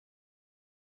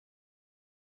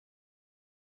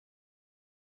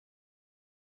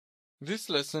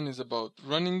This lesson is about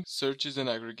running searches and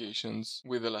aggregations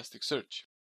with Elasticsearch.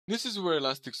 This is where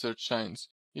Elasticsearch shines.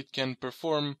 It can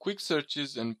perform quick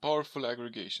searches and powerful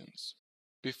aggregations.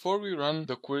 Before we run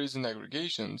the queries and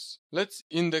aggregations, let's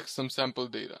index some sample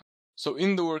data. So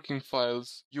in the working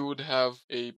files, you would have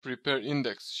a prepare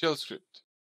index shell script.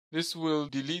 This will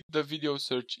delete the video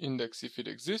search index if it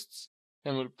exists,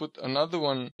 and will put another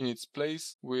one in its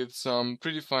place with some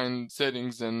predefined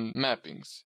settings and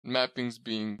mappings. Mappings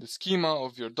being the schema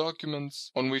of your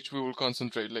documents, on which we will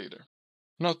concentrate later.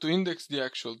 Now to index the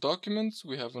actual documents,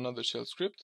 we have another shell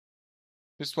script.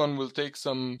 This one will take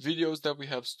some videos that we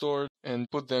have stored and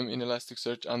put them in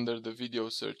Elasticsearch under the video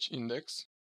search index.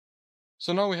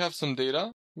 So now we have some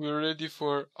data, we're ready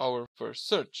for our first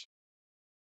search.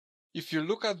 If you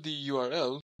look at the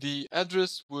URL, the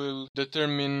address will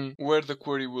determine where the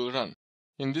query will run.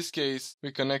 In this case,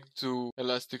 we connect to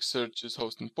Elasticsearch's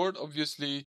host and port,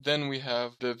 obviously. Then we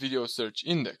have the video search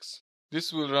index.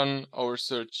 This will run our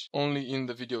search only in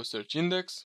the video search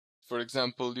index. For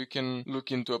example, you can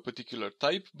look into a particular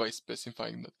type by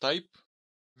specifying the type.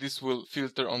 This will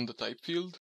filter on the type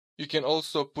field. You can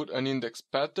also put an index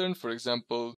pattern, for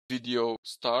example, video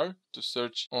star, to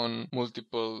search on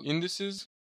multiple indices.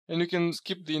 And you can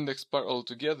skip the index part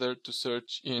altogether to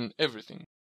search in everything.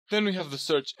 Then we have the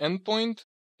search endpoint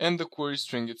and the query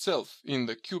string itself in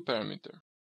the Q parameter.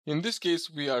 In this case,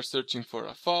 we are searching for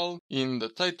a file in the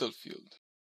title field.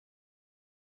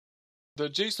 The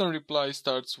JSON reply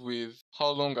starts with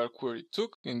how long our query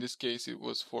took. In this case, it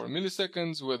was 4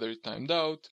 milliseconds, whether it timed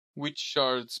out, which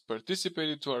shards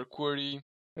participated to our query,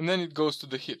 and then it goes to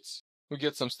the hits. We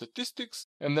get some statistics,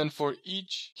 and then for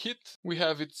each hit, we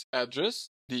have its address,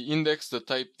 the index, the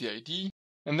type, the ID,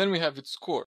 and then we have its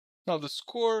score. Now the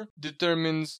score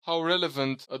determines how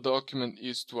relevant a document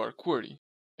is to our query.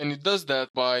 And it does that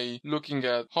by looking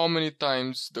at how many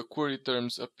times the query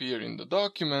terms appear in the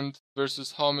document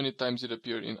versus how many times it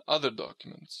appears in other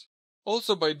documents.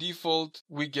 Also by default,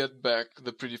 we get back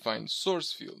the predefined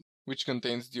source field, which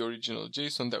contains the original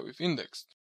JSON that we've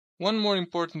indexed. One more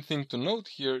important thing to note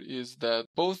here is that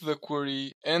both the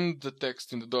query and the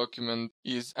text in the document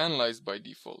is analyzed by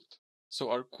default. So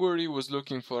our query was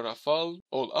looking for Rafal,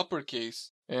 all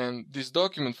uppercase, and this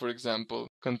document, for example,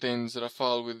 contains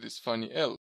Rafal with this funny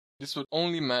L. This would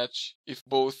only match if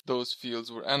both those fields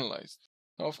were analyzed.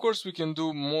 Now, of course, we can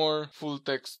do more full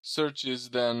text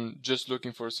searches than just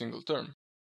looking for a single term.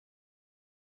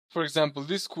 For example,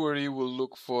 this query will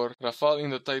look for Rafal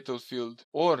in the title field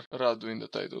or Radu in the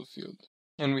title field.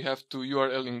 And we have to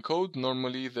URL encode.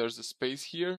 Normally there's a space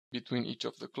here between each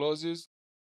of the clauses.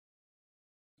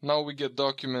 Now we get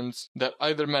documents that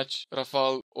either match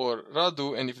Rafal or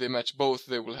Radu, and if they match both,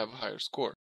 they will have a higher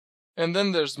score. And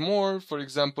then there's more. For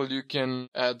example, you can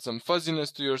add some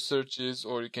fuzziness to your searches,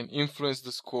 or you can influence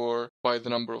the score by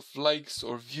the number of likes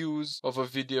or views of a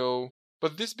video.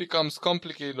 But this becomes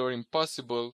complicated or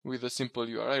impossible with a simple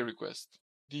URI request.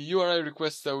 The URI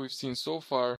requests that we've seen so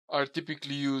far are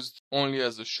typically used only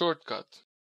as a shortcut.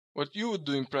 What you would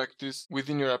do in practice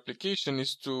within your application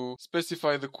is to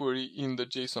specify the query in the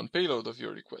JSON payload of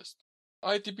your request.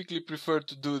 I typically prefer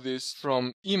to do this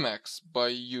from Emacs by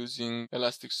using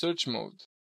Elasticsearch mode.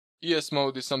 ES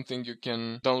mode is something you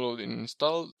can download and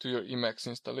install to your Emacs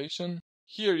installation.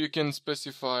 Here you can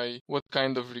specify what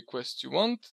kind of request you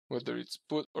want, whether it's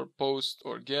put or post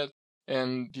or get,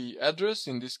 and the address.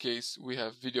 In this case, we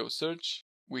have video search.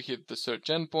 We hit the search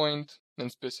endpoint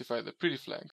and specify the pretty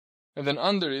flag. And then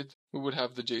under it, we would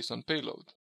have the JSON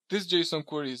payload. This JSON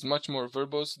query is much more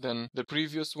verbose than the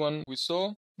previous one we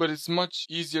saw, but it's much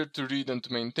easier to read and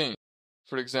to maintain.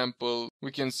 For example,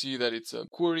 we can see that it's a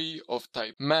query of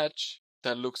type match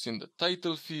that looks in the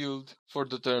title field for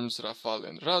the terms Rafal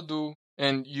and Radu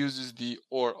and uses the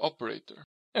OR operator,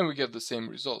 and we get the same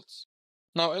results.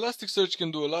 Now Elasticsearch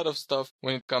can do a lot of stuff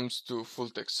when it comes to full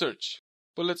text search,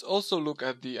 but let's also look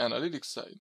at the analytics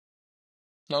side.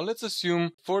 Now let's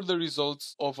assume for the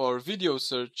results of our video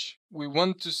search, we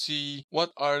want to see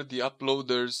what are the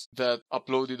uploaders that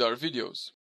uploaded our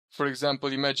videos. For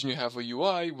example, imagine you have a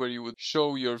UI where you would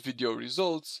show your video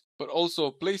results, but also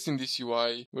a place in this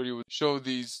UI where you would show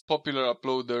these popular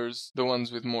uploaders, the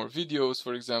ones with more videos,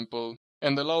 for example,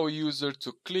 and allow a user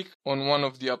to click on one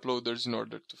of the uploaders in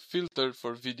order to filter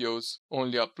for videos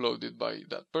only uploaded by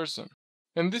that person.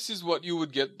 And this is what you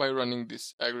would get by running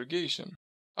this aggregation.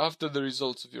 After the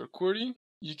results of your query,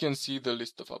 you can see the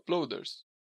list of uploaders.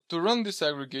 To run this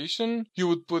aggregation, you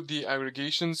would put the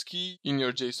aggregations key in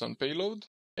your JSON payload.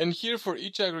 And here for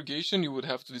each aggregation, you would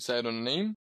have to decide on a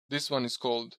name. This one is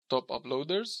called top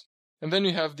uploaders. And then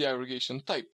you have the aggregation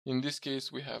type. In this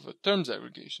case, we have a terms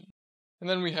aggregation. And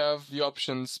then we have the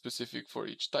options specific for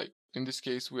each type. In this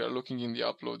case, we are looking in the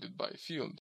uploaded by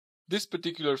field. This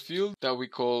particular field that we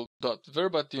call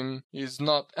 .verbatim is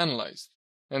not analyzed.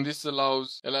 And this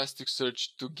allows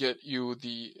Elasticsearch to get you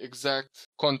the exact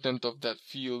content of that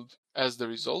field as the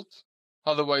result.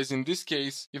 Otherwise, in this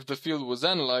case, if the field was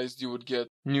analyzed, you would get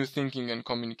new thinking and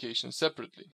communication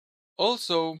separately.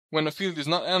 Also, when a field is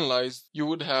not analyzed, you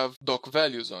would have doc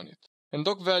values on it. And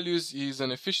doc values is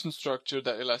an efficient structure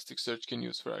that Elasticsearch can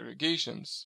use for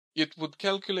aggregations. It would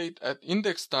calculate at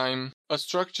index time a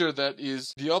structure that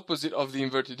is the opposite of the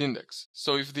inverted index.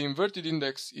 So if the inverted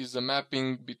index is a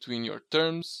mapping between your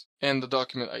terms and the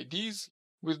document IDs,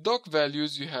 with doc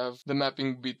values you have the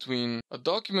mapping between a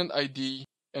document ID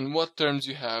and what terms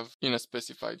you have in a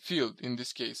specified field, in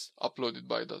this case uploaded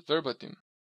by .verbatim.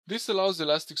 This allows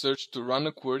Elasticsearch to run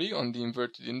a query on the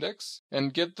inverted index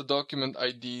and get the document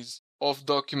IDs of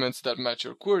documents that match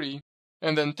your query,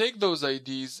 and then take those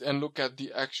IDs and look at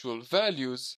the actual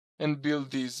values and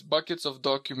build these buckets of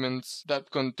documents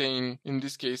that contain, in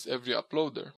this case, every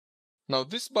uploader. Now,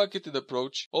 this bucketed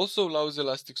approach also allows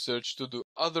Elasticsearch to do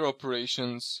other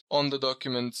operations on the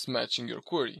documents matching your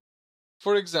query.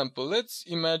 For example, let's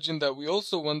imagine that we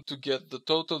also want to get the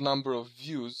total number of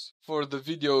views for the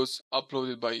videos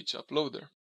uploaded by each uploader.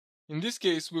 In this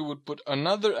case, we would put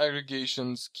another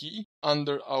aggregations key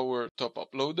under our top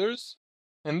uploaders,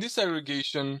 and this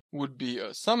aggregation would be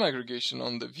a sum aggregation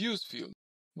on the views field.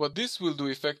 What this will do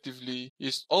effectively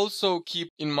is also keep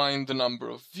in mind the number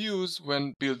of views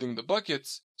when building the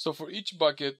buckets, so for each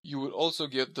bucket you would also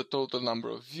get the total number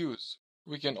of views.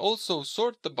 We can also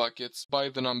sort the buckets by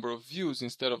the number of views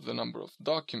instead of the number of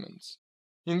documents.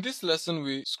 In this lesson,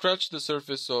 we scratched the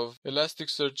surface of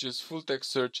Elasticsearch's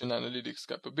full-text search and analytics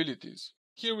capabilities.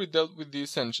 Here we dealt with the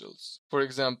essentials. For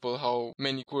example, how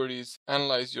many queries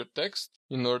analyze your text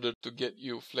in order to get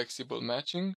you flexible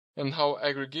matching, and how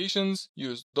aggregations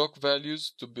use doc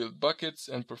values to build buckets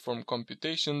and perform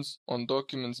computations on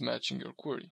documents matching your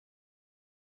query.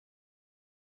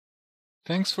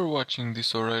 Thanks for watching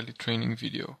this O'Reilly training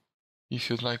video.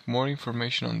 If you'd like more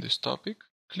information on this topic,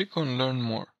 click on Learn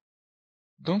More.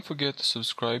 Don't forget to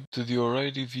subscribe to the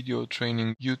O'Reilly Video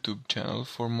Training YouTube channel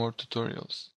for more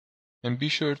tutorials. And be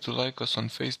sure to like us on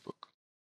Facebook.